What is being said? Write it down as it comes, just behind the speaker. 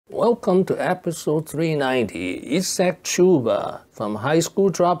Welcome to episode 390, Yitzhak Tshuva From Highschool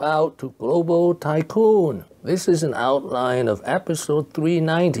Dropout to Global Tycoon. This is an outline of episode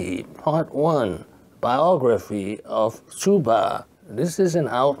 390, part 1, biography of Tshuva. This is an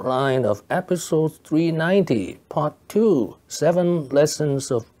outline of episode 390, part 2, 7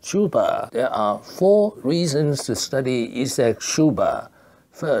 lessons of Tshuva. There are 4 reasons to study Yitzhak Tshuva.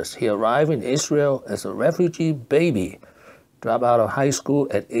 First, he arrived in Israel as a refugee baby, dropped out of high school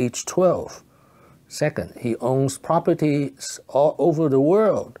at age 12. Second, he owns properties all over the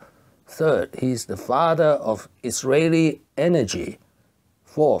world. Third, he's the father of Israeli energy.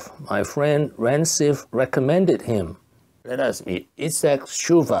 Fourth, my friend Ransif recommended him. Let us meet Yitzhak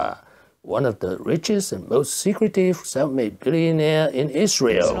Tshuva, one of the richest and most secretive self-made billionaire in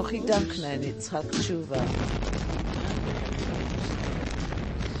Israel.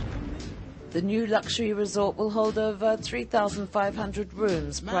 The new luxury resort will hold over 3,500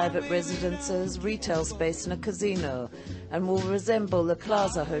 rooms, private residences, retail space and a casino, and will resemble the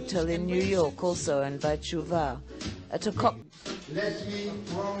Plaza Hotel in New York, also owned by Tshuva. Let me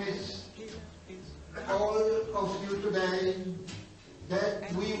promise all of you today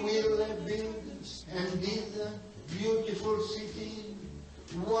that we will build in this beautiful city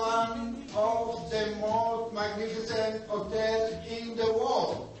one of the most magnificent hotels in the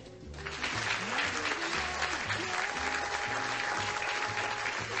world.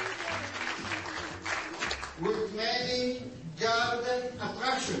 With many garden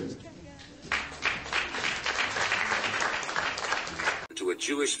attractions. To a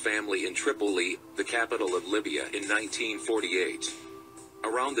Jewish family in Tripoli, the capital of Libya, in 1948.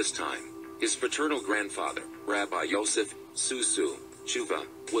 Around this time, his paternal grandfather, Rabbi Yosef Susu Tshuva,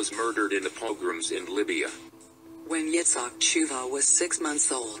 was murdered in the pogroms in Libya. When Yitzhak Tshuva was 6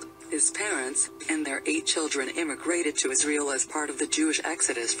 months old, his parents and their 8 children immigrated to Israel as part of the Jewish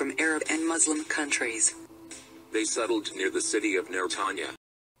exodus from Arab and Muslim countries. They settled near the city of Netanya.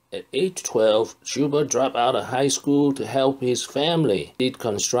 At age 12, Tshuva dropped out of high school to help his family, did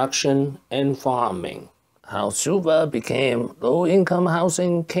construction and farming. How Tshuva became low-income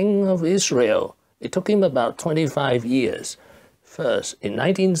housing king of Israel. It took him about 25 years. First, in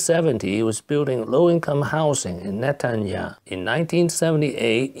 1970, he was building low-income housing in Netanya. In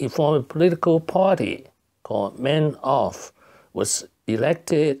 1978, he formed a political party called Men Off, was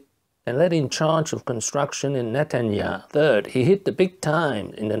elected and led in charge of construction in Netanya. Third, he hit the big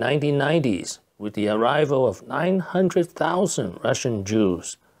time in the 1990s with the arrival of 900,000 Russian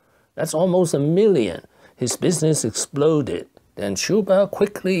Jews. That's almost 1 million. His business exploded. Then Tshuva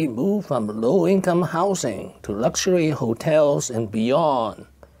quickly moved from low-income housing to luxury hotels and beyond.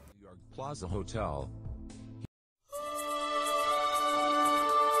 New York Plaza Hotel.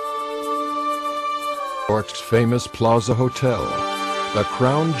 New York's famous Plaza Hotel, the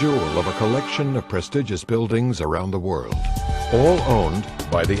crown jewel of a collection of prestigious buildings around the world, all owned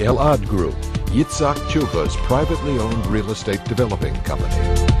by the Elad Group, Yitzhak Tshuva's privately owned real estate developing company.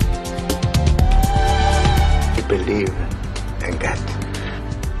 I believe in God.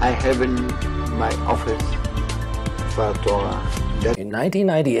 I have in my office for Torah. In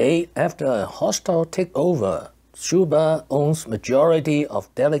 1998, after a hostile takeover, Tshuva owns majority of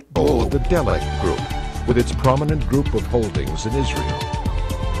Delek. The Delek Group, with its prominent group of holdings in Israel.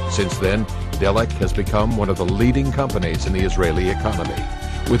 Since then, Delek has become one of the leading companies in the Israeli economy,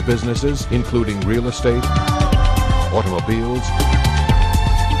 with businesses including real estate, automobiles,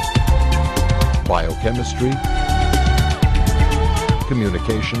 biochemistry,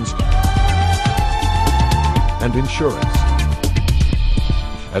 communications, and insurance,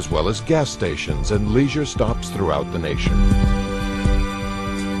 as well as gas stations and leisure stops throughout the nation.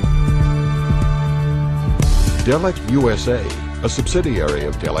 Delek USA, a subsidiary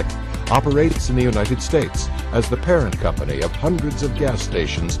of Delek, operates in the United States as the parent company of hundreds of gas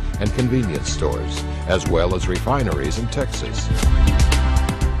stations and convenience stores, as well as refineries in Texas.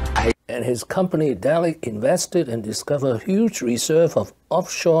 And his company Delek invested and discovered a huge reserve of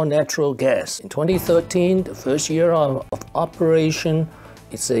offshore natural gas. In 2013, the first year of operation,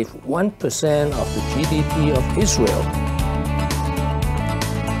 it saved 1% of the GDP of Israel.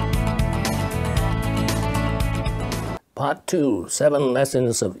 Part 2, 7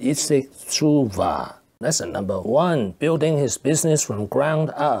 lessons of Yitzhak Tshuva. Lesson number 1, building his business from ground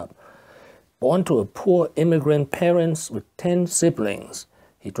up. Born to a poor immigrant parents with 10 siblings,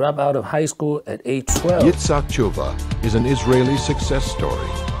 he dropped out of high school at age 12. Yitzhak Tshuva is an Israeli success story,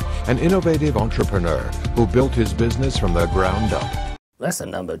 an innovative entrepreneur who built his business from the ground up.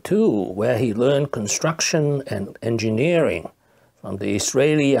 Lesson number 2, where he learned construction and engineering from the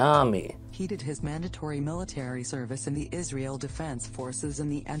Israeli army. He did his mandatory military service in the Israel Defense Forces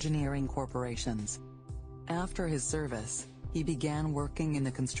and the engineering corporations. After his service, he began working in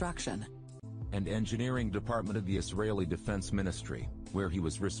the construction and engineering department of the Israeli Defense Ministry, where he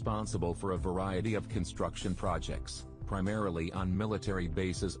was responsible for a variety of construction projects, primarily on military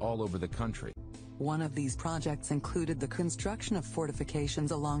bases all over the country. One of these projects included the construction of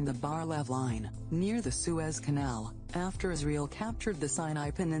fortifications along the Bar-Lev line, near the Suez Canal, after Israel captured the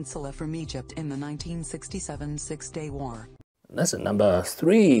Sinai Peninsula from Egypt in the 1967 Six-Day War. Lesson number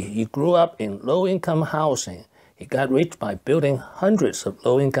 3. He grew up in low-income housing. He got rich by building hundreds of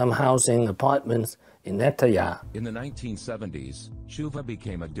low-income housing apartments in Netanya. In the 1970s, Tshuva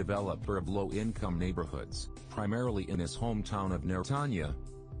became a developer of low-income neighborhoods, primarily in his hometown of Netanya.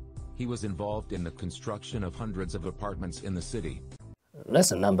 He was involved in the construction of hundreds of apartments in the city.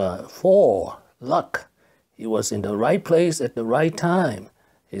 Lesson number 4. Luck. He was in the right place at the right time.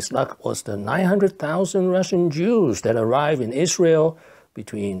 His luck was the 900,000 Russian Jews that arrived in Israel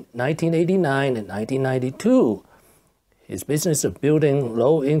between 1989 and 1992. His business of building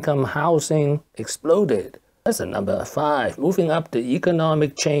low-income housing exploded. Lesson number 5. Moving up the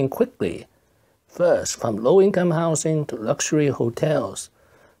economic chain quickly. First, from low-income housing to luxury hotels.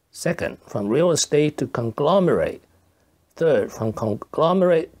 Second, from real estate to conglomerate. Third, from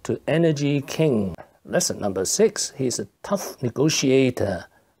conglomerate to energy king. Lesson number 6. He's a tough negotiator,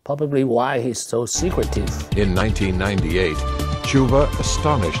 probably why he's so secretive. In 1998, Tshuva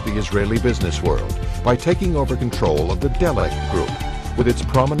astonished the Israeli business world by taking over control of the Delek group, with its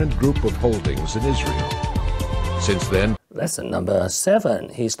prominent group of holdings in Israel. Since then, Lesson number 7.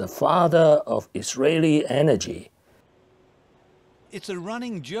 He's the father of Israeli energy. It's a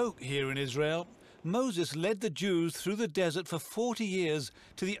running joke here in Israel. Moses led the Jews through the desert for 40 years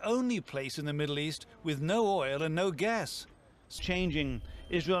to the only place in the Middle East with no oil and no gas. It's changing.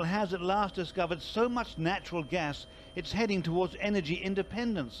 Israel has at last discovered so much natural gas, it's heading towards energy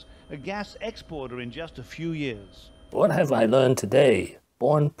independence, a gas exporter in just a few years. What have I learned today?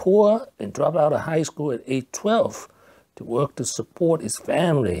 Born poor and dropped out of high school at age 12 to work to support his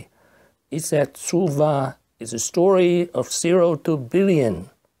family. Yitzhak Tshuva is a story of 0 to billion.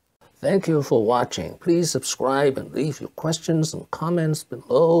 Thank you for watching. Please subscribe and leave your questions and comments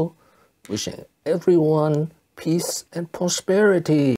below. Wishing everyone peace and prosperity.